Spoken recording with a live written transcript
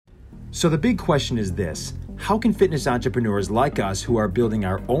So the big question is this: how can fitness entrepreneurs like us who are building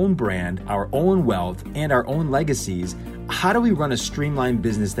our own brand, our own wealth, and our own legacies, how do we run a streamlined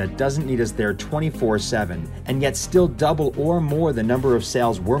business that doesn't need us there 24/7 and yet still double or more the number of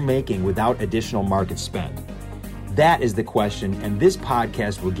sales we're making without additional market spend? That is the question, and this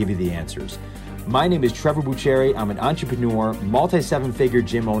podcast will give you the answers. My name is Trevor Bucheri. I'm an entrepreneur, multi-seven-figure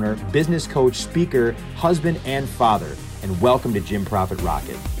gym owner, business coach, speaker, husband, and father. And welcome to Gym Profit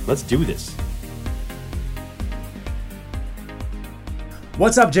Rocket. Let's do this.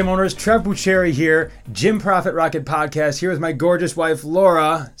 What's up, gym owners? Trevor Bucheri here, Gym Profit Rocket podcast, here with my gorgeous wife,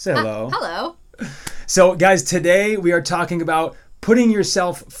 Laura. Say hello. Hello. So, guys, today we are talking about putting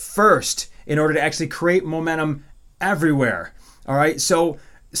yourself first in order to actually create momentum everywhere. All right? So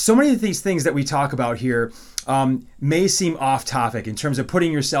many of these things that we talk about here may seem off topic in terms of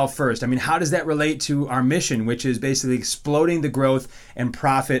putting yourself first. I mean, how does that relate to our mission, which is basically exploding the growth and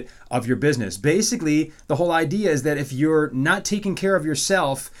profit of your business? Basically, the whole idea is that if you're not taking care of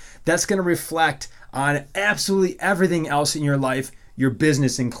yourself, that's going to reflect on absolutely everything else in your life, your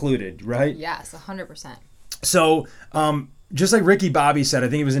business included, right? Yes, 100%. So, just like Ricky Bobby said, I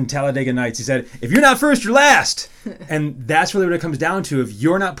think it was in Talladega Nights, he said, if you're not first, you're last. And that's really what it comes down to. If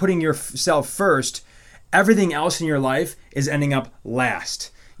you're not putting yourself first, everything else in your life is ending up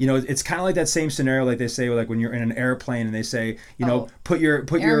last. You know, it's kind of like that same scenario, like they say, like when you're in an airplane and they say, put your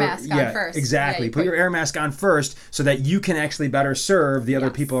air mask on first. Exactly. Put your air mask on first so that you can actually better serve the other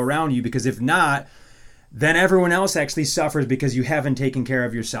people around you. Because if not, then everyone else actually suffers because you haven't taken care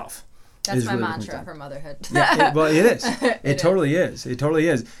of yourself. That's my mantra for motherhood. Yeah, it is. It totally is. It totally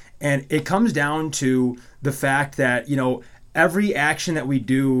is. And it comes down to the fact that, every action that we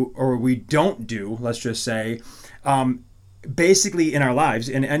do or we don't do, let's just say, basically in our lives,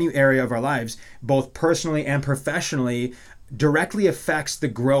 in any area of our lives, both personally and professionally, directly affects the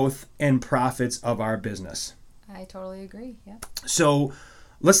growth and profits of our business. I totally agree. Yeah. So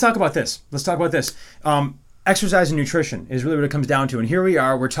let's talk about this. Exercise and nutrition is really what it comes down to. And here we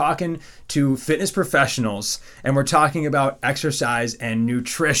are, we're talking to fitness professionals and we're talking about exercise and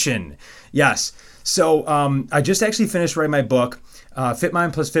nutrition. Yes. So I just actually finished writing my book, Fit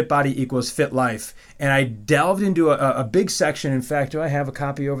Mind plus Fit Body equals Fit Life. And I delved into a big section. In fact, do I have a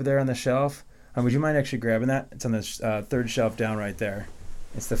copy over there on the shelf? Would you mind actually grabbing that? It's on the third shelf down right there.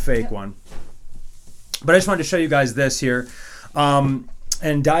 It's the fake one. But I just wanted to show you guys this here.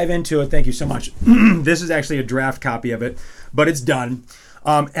 And dive into it. Thank you so much. This is actually a draft copy of it, but it's done.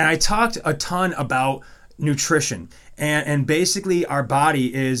 And I talked a ton about nutrition. And basically our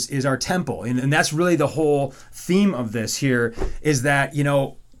body is our temple. And that's really the whole theme of this here is that,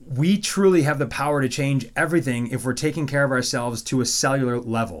 we truly have the power to change everything if we're taking care of ourselves to a cellular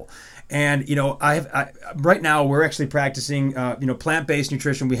level. And, right now we're actually practicing, plant-based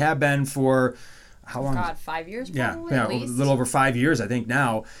nutrition. We have been for how long? God, 5 years probably, at least? A little over 5 years, I think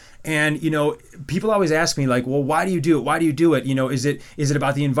now. And, people always ask me like, well, why do you do it? Why do you do it? Is it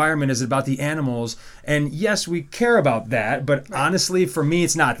about the environment? Is it about the animals? And yes, we care about that. But honestly, for me,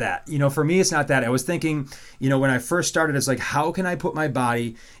 it's not that. For me, it's not that. I was thinking, when I first started, it's like, how can I put my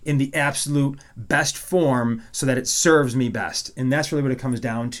body in the absolute best form so that it serves me best? And that's really what it comes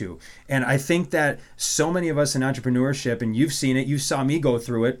down to. And I think that so many of us in entrepreneurship, and you've seen it, you saw me go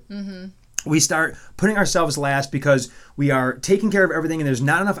through it. Mm-hmm. We start putting ourselves last because we are taking care of everything and there's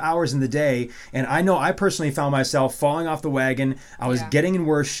not enough hours in the day. And I know I personally found myself falling off the wagon. I was getting in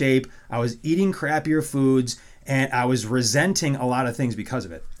worse shape. I was eating crappier foods and I was resenting a lot of things because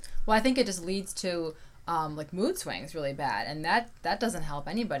of it. Well, I think it just leads to mood swings really bad. And that doesn't help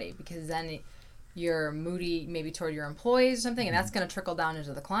anybody because then you're moody maybe toward your employees or something. And that's going to trickle down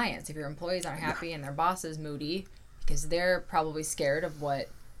into the clients. If your employees aren't happy and their boss is moody because they're probably scared of what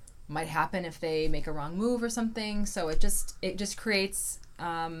might happen if they make a wrong move or something. So it just creates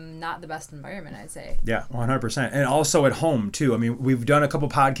not the best environment, I'd say. Yeah, 100%. And also at home too. I mean, we've done a couple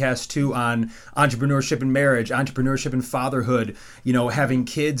podcasts too on entrepreneurship and marriage, entrepreneurship and fatherhood, having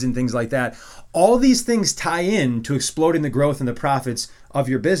kids and things like that. All these things tie in to exploding the growth and the profits of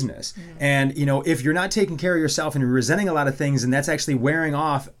your business. Mm-hmm. And, if you're not taking care of yourself and you're resenting a lot of things and that's actually wearing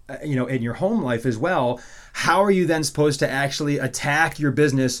off, in your home life as well, how are you then supposed to actually attack your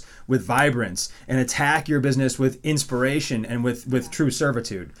business with vibrance and attack your business with inspiration and with true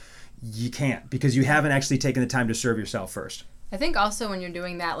servitude? You can't, because you haven't actually taken the time to serve yourself first. I think also when you're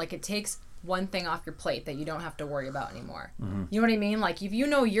doing that, it takes one thing off your plate that you don't have to worry about anymore. Mm-hmm. You know what I mean? Like if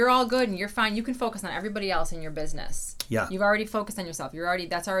you're all good and you're fine, you can focus on everybody else in your business. Yeah. You've already focused on yourself.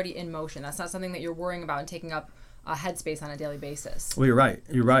 That's already in motion. That's not something that you're worrying about and taking up headspace on a daily basis. Well, you're right.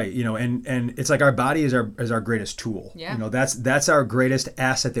 You're right. You know, and it's like our body is our greatest tool. Yeah. You know, that's our greatest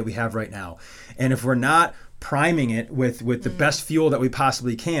asset that we have right now. And if we're not priming it with the best fuel that we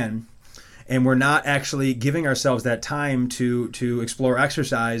possibly can, and we're not actually giving ourselves that time to explore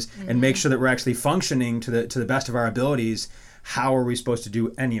exercise and make sure that we're actually functioning to the best of our abilities, how are we supposed to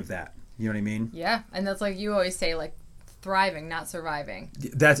do any of that? You know what I mean? Yeah, and that's like you always say, like, thriving, not surviving.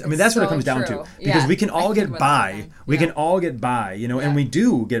 That's what it comes down to. Because we can all get by. We can all get by, you know, and we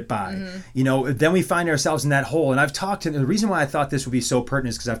do get by. You know, then we find ourselves in that hole. And I've talked to, the reason why I thought this would be so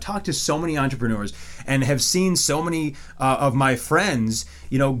pertinent is because I've talked to so many entrepreneurs and have seen so many of my friends,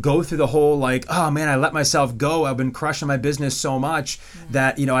 you know, go through the whole like, oh man, I let myself go. I've been crushing my business so much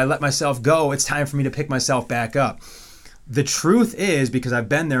that, you know, I let myself go. It's time for me to pick myself back up. The truth is, because I've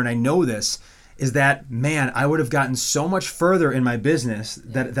been there and I know this, is that, man, I would have gotten so much further in my business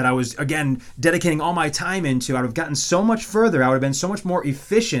that I was, again, dedicating all my time into. I would have gotten so much further. I would have been so much more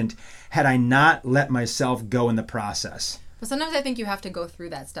efficient had I not let myself go in the process. But sometimes I think you have to go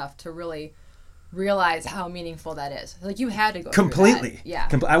through that stuff to really realize how meaningful that is. Like, you had to go completely. Through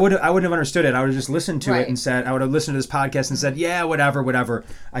that. Yeah. I wouldn't have understood it. I would have just listened to it and said, I would have listened to this podcast and said, yeah, whatever,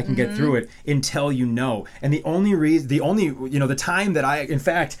 I can get through it until you know. And the only the time that in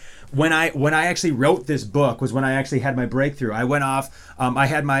fact, when I actually wrote this book was when I actually had my breakthrough. I went off, I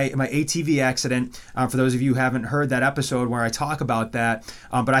had my ATV accident. For those of you who haven't heard that episode where I talk about that,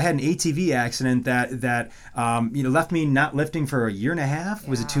 but I had an ATV accident that left me not lifting for a year and a half.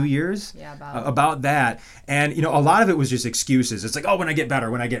 Was it 2 years? Yeah, about that. And, you know, a lot of it was just excuses. It's like, oh, when I get better,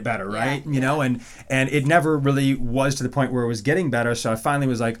 right? You know, and it never really was to the point where it was getting better. So I finally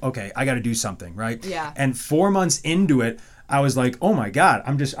was like, okay, I got to do something, right? Yeah. And 4 months into it, I was like, oh my God,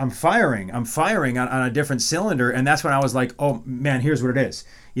 I'm firing on a different cylinder. And that's when I was like, oh man, here's what it is.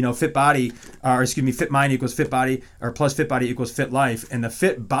 You know, fit mind equals fit body, or plus fit body equals fit life. And the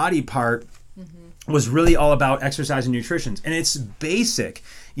fit body part was really all about exercise and nutrition. And it's basic,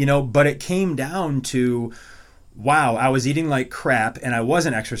 you know, but it came down to, wow, I was eating like crap and I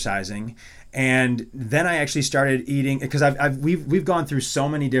wasn't exercising. And then I actually started eating, because we've gone through so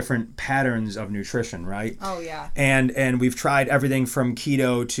many different patterns of nutrition, right? Oh yeah. And we've tried everything from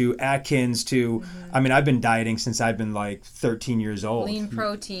keto to Atkins to, I mean, I've been dieting since I've been like 13 years old. Lean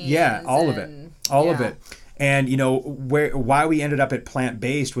protein. Yeah, all of it. And, you know, why we ended up at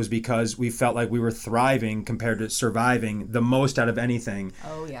plant-based was because we felt like we were thriving compared to surviving the most out of anything.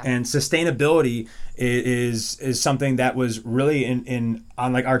 Oh, yeah. And sustainability is something that was really on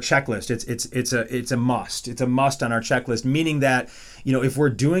like our checklist. It's a must. It's a must on our checklist, meaning that, you know, if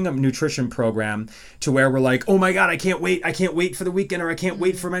we're doing a nutrition program to where we're like, oh my God, I can't wait for the weekend, or I can't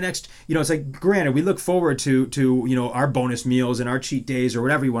wait for my next, you know, it's like, granted, we look forward to, you know, our bonus meals and our cheat days or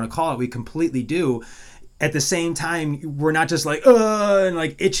whatever you want to call it. We completely do. At the same time, we're not just like, and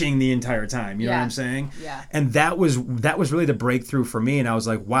like itching the entire time. You know what I'm saying? Yeah. And that was really the breakthrough for me. And I was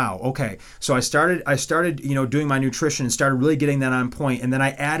like, wow, okay. So I started, you know, doing my nutrition and started really getting that on point. And then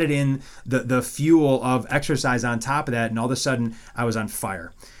I added in the fuel of exercise on top of that. And all of a sudden I was on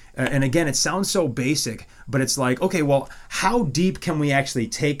fire. And again, it sounds so basic, but it's like, okay, well, how deep can we actually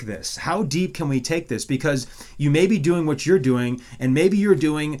take this? How deep can we take this? Because you may be doing what you're doing, and maybe you're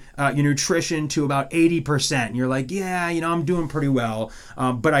doing your nutrition to about 80%. And you're like, yeah, you know, I'm doing pretty well,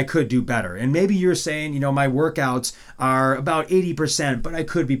 but I could do better. And maybe you're saying, you know, my workouts are about 80%, but I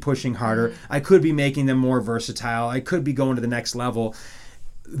could be pushing harder. I could be making them more versatile. I could be going to the next level.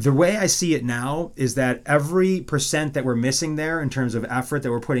 The way I see it now is that every percent that we're missing there in terms of effort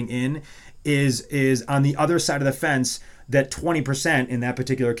that we're putting in is on the other side of the fence, that 20% in that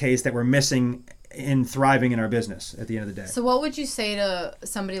particular case that we're missing in thriving in our business at the end of the day. So what would you say to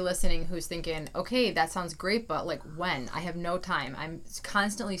somebody listening who's thinking, okay, that sounds great, but like when? I have no time. I'm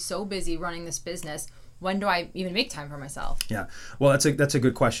constantly so busy running this business. When do I even make time for myself? Yeah. Well, that's a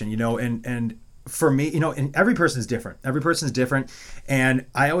good question, you know, and for me, you know, and every person's different. And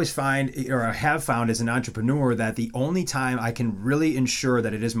I always find, or I have found as an entrepreneur, that the only time I can really ensure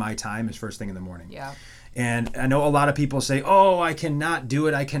that it is my time is first thing in the morning. Yeah. And I know a lot of people say, oh, I cannot do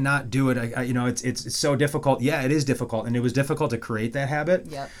it. I you know, it's so difficult. Yeah, it is difficult. And it was difficult to create that habit.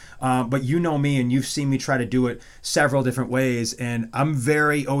 Yep. But you know me, and you've seen me try to do it several different ways. And I'm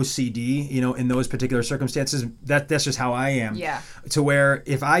very OCD, you know, in those particular circumstances. That's just how I am. Yeah. To where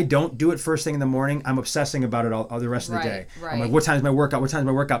if I don't do it first thing in the morning, I'm obsessing about it all the rest of the day. Right. I'm like, what time's my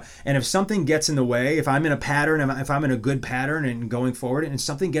workout? And if something gets in the way, if I'm in a pattern, if I'm in a good pattern and going forward, and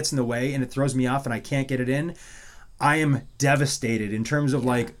something gets in the way and it throws me off and I can't get it in, I am devastated in terms of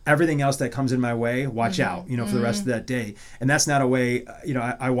like everything else that comes in my way. Watch out, you know, for the rest of that day. And that's not a way, you know,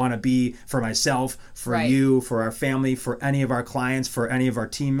 I want to be for myself, for you, for our family, for any of our clients, for any of our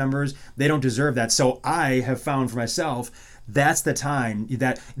team members. They don't deserve that. So I have found for myself, that's the time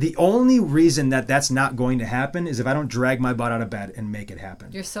that the only reason that that's not going to happen is if I don't drag my butt out of bed and make it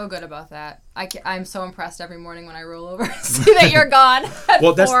happen. You're so good about that. I'm so impressed every morning when I roll over and see that you're gone at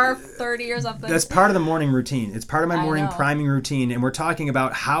 4:30 or something. That's part of the morning routine. It's part of my morning priming routine. And we're talking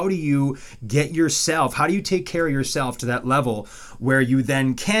about how do you get yourself, how do you take care of yourself to that level where you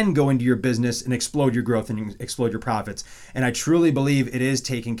then can go into your business and explode your growth and explode your profits. And I truly believe it is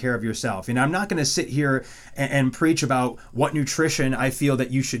taking care of yourself. And I'm not going to sit here and preach about what nutrition I feel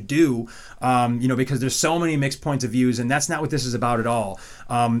that you should do, you know, because there's so many mixed points of views, and that's not what this is about at all.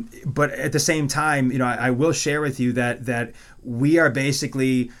 But at the same time, you know, I will share with you that we are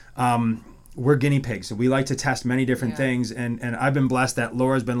basically we're guinea pigs. We like to test many different things, and I've been blessed that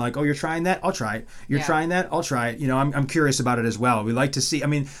Laura's been like, oh, you're trying that? I'll try it. You're trying that? I'll try it. You know, I'm curious about it as well. We like to see, I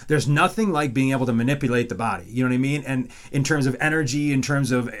mean, there's nothing like being able to manipulate the body, you know what I mean? And in terms of energy, in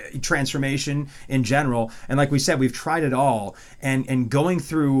terms of transformation in general, and like we said, we've tried it all, and going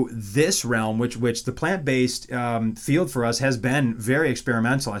through this realm, which the plant-based field for us has been very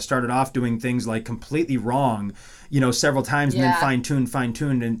experimental. I started off doing things like completely wrong, you know, several times, and then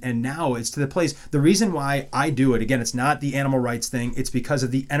fine-tuned, and now it's to the place. The reason why I do it, again, it's not the animal rights thing, it's because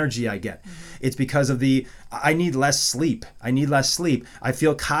of the energy I get. It's because of I need less sleep. I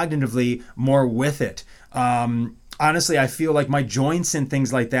feel cognitively more with it. Honestly, I feel like my joints and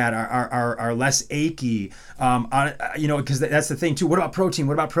things like that are less achy, you know, because that's the thing too. What about protein?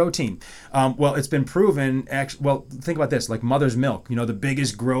 Well, it's been proven, well, think about this, like mother's milk, you know, the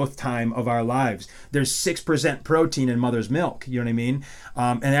biggest growth time of our lives. There's 6% protein in mother's milk, you know what I mean?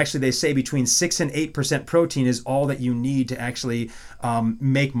 And actually they say between 6 and 8% protein is all that you need to actually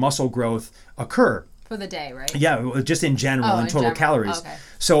make muscle growth occur. For the day, right? Yeah, just in general, in total calories. Okay.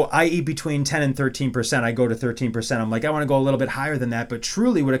 So I eat between 10 and 13%. I go to 13%. I'm like, I want to go a little bit higher than that. But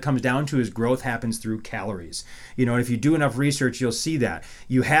truly what it comes down to is growth happens through calories. You know, and if you do enough research, you'll see that.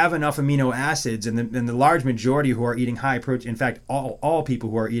 You have enough amino acids, and the large majority who are eating high protein, in fact, all people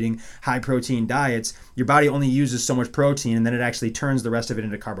who are eating high protein diets, your body only uses so much protein, and then it actually turns the rest of it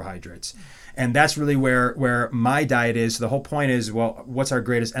into carbohydrates. And that's really where my diet is. So the whole point is, well, what's our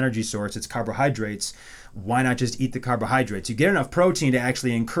greatest energy source? It's carbohydrates. Why not just eat the carbohydrates? You get enough protein to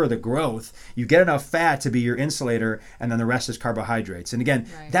actually incur the growth. You get enough fat to be your insulator, and then the rest is carbohydrates. And again,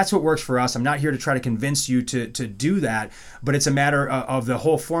 that's what works for us. I'm not here to try to convince you to do that, but it's a matter of the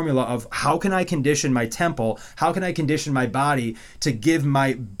whole formula of how can I condition my temple? How can I condition my body to give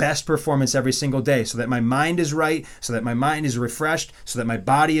my best performance every single day so that my mind is right, so that my mind is refreshed, so that my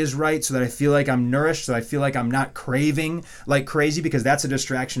body is right, so that I feel like I'm nourished, so I feel like I'm not craving like crazy, because that's a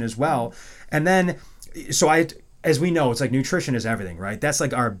distraction as well. And then as we know, it's like nutrition is everything, right? That's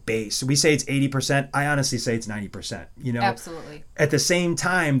like our base. We say it's 80%. I honestly say it's 90%, you know? Absolutely. At the same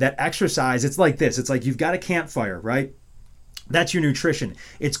time, that exercise, it's like this. It's like you've got a campfire, right? That's your nutrition.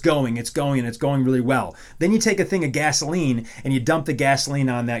 It's going, and it's going really well. Then you take a thing of gasoline and you dump the gasoline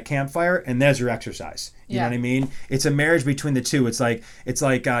on that campfire, and there's your exercise. You know what I mean? It's a marriage between the two. It's like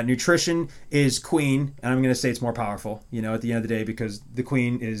nutrition is queen, and I'm going to say it's more powerful, you know, at the end of the day, because the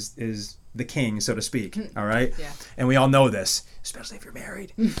queen is the king, so to speak. All right. Yeah. And we all know this, especially if you're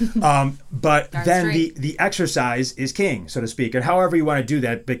married. But then the exercise is king, so to speak, and however you want to do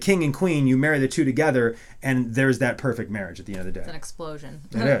that. But king and queen, you marry the two together, and there's that perfect marriage at the end of the day. It's an explosion.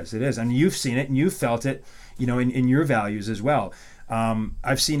 It is. And you've seen it, and you've felt it, you know, in your values as well.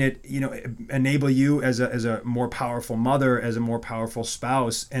 I've seen it, you know, enable you as a more powerful mother, as a more powerful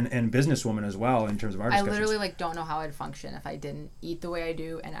spouse, and businesswoman as well in terms of our discussions. I literally don't know how I'd function if I didn't eat the way I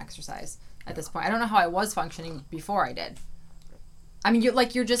do and exercise at this point. I don't know how I was functioning before I did. I mean,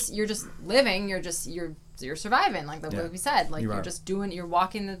 you're just living, you're surviving, like we said, like you're just doing, you're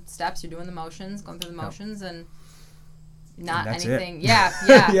walking the steps, you're doing the motions, going through the motions, and not anything. Yeah,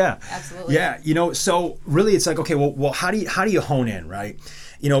 absolutely. Yeah, you know, so really it's like, okay, well, how do you hone in, right?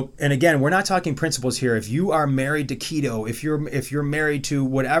 You know, and again, we're not talking principles here. If you are married to keto, if you're married to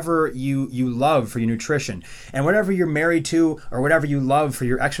whatever you love for your nutrition, and whatever you're married to or whatever you love for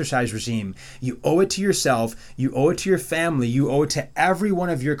your exercise regime, you owe it to yourself, you owe it to your family, you owe it to every one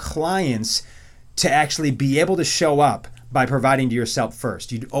of your clients to actually be able to show up by providing to yourself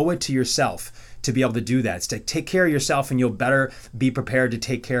first. You owe it to yourself to be able to do that. It's to take care of yourself, and you'll better be prepared to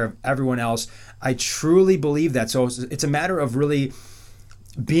take care of everyone else. I truly believe that. So it's a matter of really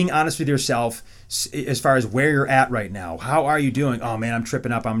being honest with yourself, as far as where you're at right now. How are you doing? Oh man, I'm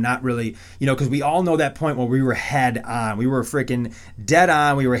tripping up. I'm not really, because we all know that point where we were head on. We were freaking dead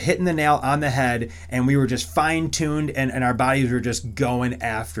on. We were hitting the nail on the head, and we were just fine-tuned, and our bodies were just going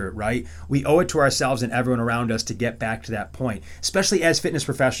after it, right? We owe it to ourselves and everyone around us to get back to that point, especially as fitness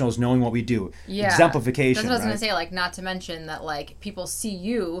professionals, knowing what we do. Yeah. Exemplification, That's what I was going right? to say, like, not to mention that, like, people see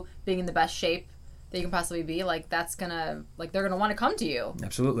you being in the best shape that you can possibly be, like, that's gonna, like, they're gonna want to come to you.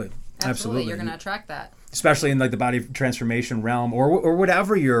 Absolutely. You're gonna attract that, especially in like the body transformation realm, or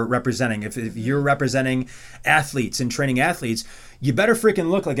whatever you're representing. If you're representing athletes and training athletes, you better freaking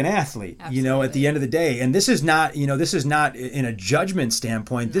look like an athlete. Absolutely. At the end of the day. And this is not in a judgment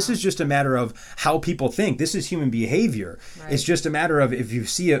standpoint. No. This is just a matter of how people think. This is human behavior. Right. It's just a matter of, if you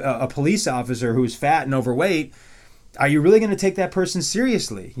see a police officer who's fat and overweight, are you really going to take that person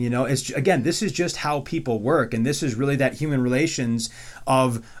seriously? This is just how people work, and this is really that human relations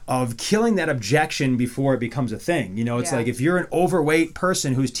of killing that objection before it becomes a thing. It's like, if you're an overweight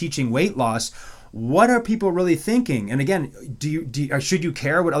person who's teaching weight loss, what are people really thinking? And again, should you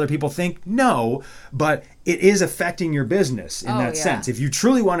care what other people think? No, but it is affecting your business in that sense. If you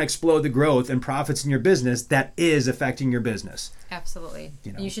truly want to explode the growth and profits in your business, that is affecting your business. Absolutely.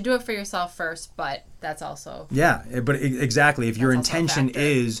 You should do it for yourself first, but that's also... Yeah, but exactly. If your intention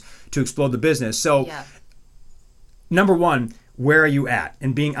is to explode the business. So, number one, where are you at?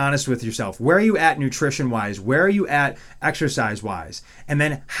 And being honest with yourself. Where are you at nutrition-wise? Where are you at exercise-wise? And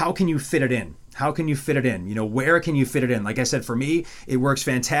then how can you fit it in? How can you fit it in? Where can you fit it in? Like I said, for me, it works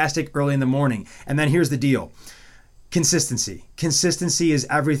fantastic early in the morning. And then here's the deal. Consistency. Consistency is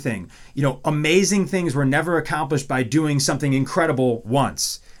everything. Amazing things were never accomplished by doing something incredible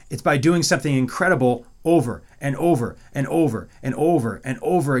once. It's by doing something incredible over and over and over and over and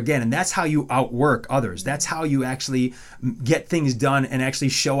over again. And that's how you outwork others. That's how you actually get things done and actually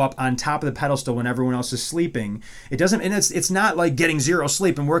show up on top of the pedestal when everyone else is sleeping. It's not like getting zero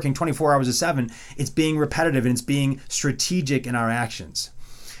sleep and working 24 hours a 7. It's being repetitive, and it's being strategic in our actions.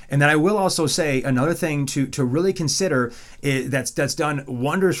 And then I will also say another thing to really consider that's done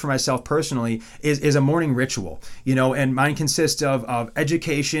wonders for myself personally is a morning ritual. And mine consists of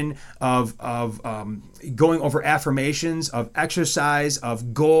education, of going over affirmations, of exercise,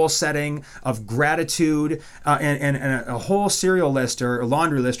 of goal setting, of gratitude, and a whole cereal list or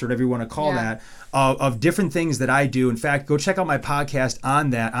laundry list or whatever you want to call that. Of different things that I do. In fact, go check out my podcast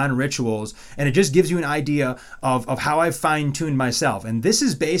on rituals, and it just gives you an idea of how I've fine-tuned myself. And this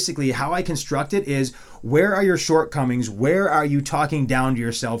is basically how I construct it is, where are your shortcomings? Where are you talking down to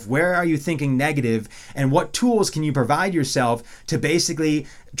yourself? Where are you thinking negative? And what tools can you provide yourself to basically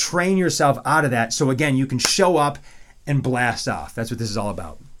train yourself out of that? So again, you can show up and blast off. That's what this is all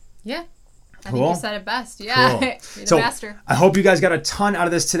about. Yeah. I think you said it best. Yeah. Cool. You're the master. I hope you guys got a ton out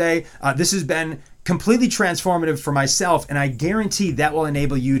of this today. This has been completely transformative for myself, and I guarantee that will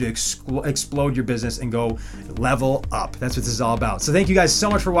enable you to explode your business and go level up. That's what this is all about. So thank you guys so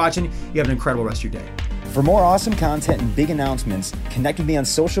much for watching. You have an incredible rest of your day. For more awesome content and big announcements, connect with me on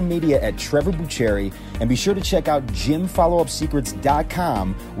social media at Trevor Bucheri, and be sure to check out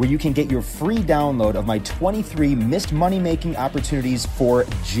gymfollowupsecrets.com, where you can get your free download of my 23 missed money-making opportunities for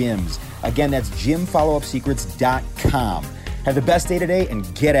gyms. Again, that's gymfollowupsecrets.com. Have the best day today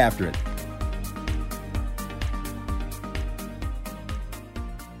and get after it.